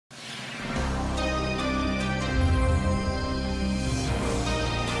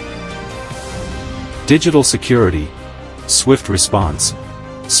Digital security, swift response,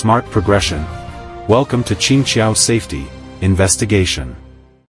 smart progression. Welcome to Qingqiao Safety Investigation.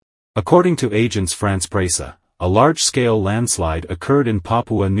 According to Agence France-Presse, a large-scale landslide occurred in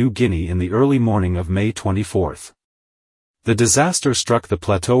Papua New Guinea in the early morning of May 24. The disaster struck the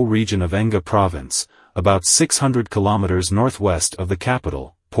plateau region of Enga province, about 600 kilometers northwest of the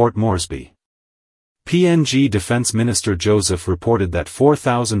capital, Port Moresby. PNG Defense Minister Joseph reported that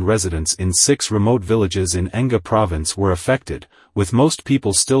 4,000 residents in 6 remote villages in Enga province were affected, with most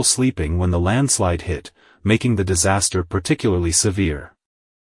people still sleeping when the landslide hit, making the disaster particularly severe.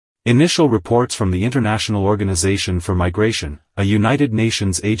 Initial reports from the International Organization for Migration, a United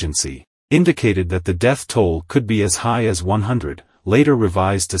Nations agency, indicated that the death toll could be as high as 100, later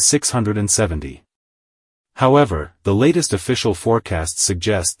revised to 670. However, the latest official forecasts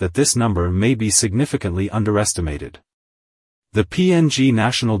suggest that this number may be significantly underestimated. The PNG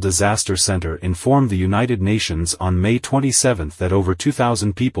National Disaster Center informed the United Nations on May 27 that over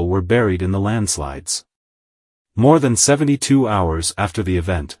 2,000 people were buried in the landslides. More than 72 hours after the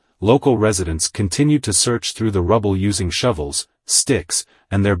event, local residents continued to search through the rubble using shovels, sticks,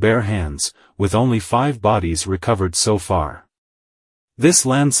 and their bare hands, with only 5 bodies recovered so far. This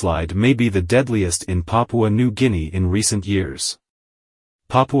landslide may be the deadliest in Papua New Guinea in recent years.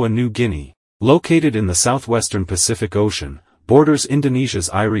 Papua New Guinea, located in the southwestern Pacific Ocean, borders Indonesia's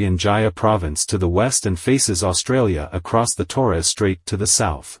Irian Jaya province to the west and faces Australia across the Torres Strait to the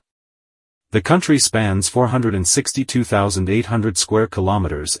south. The country spans 462,800 square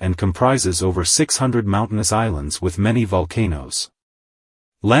kilometers and comprises over 600 mountainous islands with many volcanoes.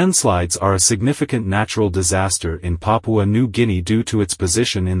 Landslides are a significant natural disaster in Papua New Guinea due to its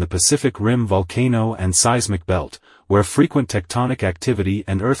position in the Pacific Rim volcano and seismic belt, where frequent tectonic activity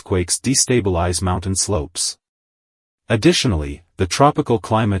and earthquakes destabilize mountain slopes. Additionally, the tropical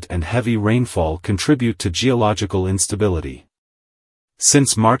climate and heavy rainfall contribute to geological instability.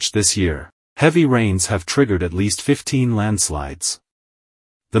 Since March this year, heavy rains have triggered at least 15 landslides.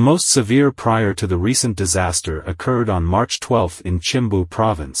 The most severe prior to the recent disaster occurred on March 12 in Chimbu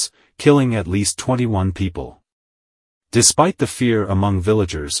province, killing at least 21 people. Despite the fear among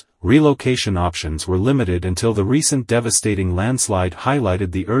villagers, relocation options were limited until the recent devastating landslide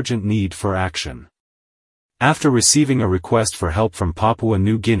highlighted the urgent need for action. After receiving a request for help from Papua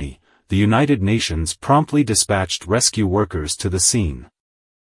New Guinea, the United Nations promptly dispatched rescue workers to the scene.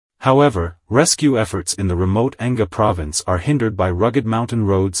 However, rescue efforts in the remote Enga province are hindered by rugged mountain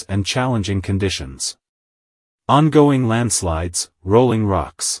roads and challenging conditions. Ongoing landslides, rolling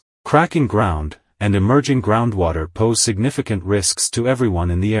rocks, cracking ground, and emerging groundwater pose significant risks to everyone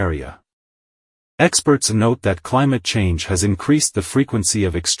in the area. Experts note that climate change has increased the frequency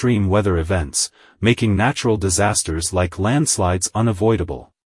of extreme weather events, making natural disasters like landslides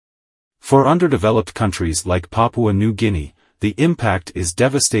unavoidable. For underdeveloped countries like Papua New Guinea, the impact is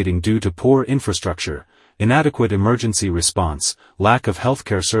devastating due to poor infrastructure, inadequate emergency response, lack of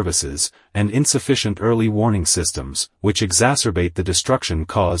healthcare services, and insufficient early warning systems, which exacerbate the destruction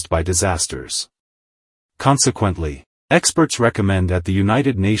caused by disasters. Consequently, experts recommend that the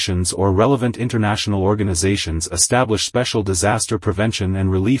United Nations or relevant international organizations establish special disaster prevention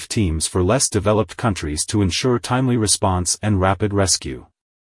and relief teams for less developed countries to ensure timely response and rapid rescue.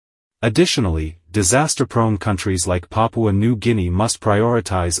 Additionally, disaster-prone countries like Papua New Guinea must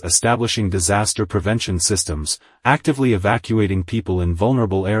prioritize establishing disaster prevention systems, actively evacuating people in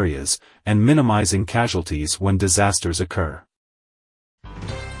vulnerable areas, and minimizing casualties when disasters occur.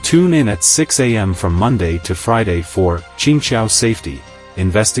 Tune in at 6 a.m. from Monday to Friday for Qingqiao Safety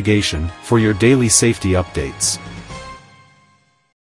Investigation for your daily safety updates.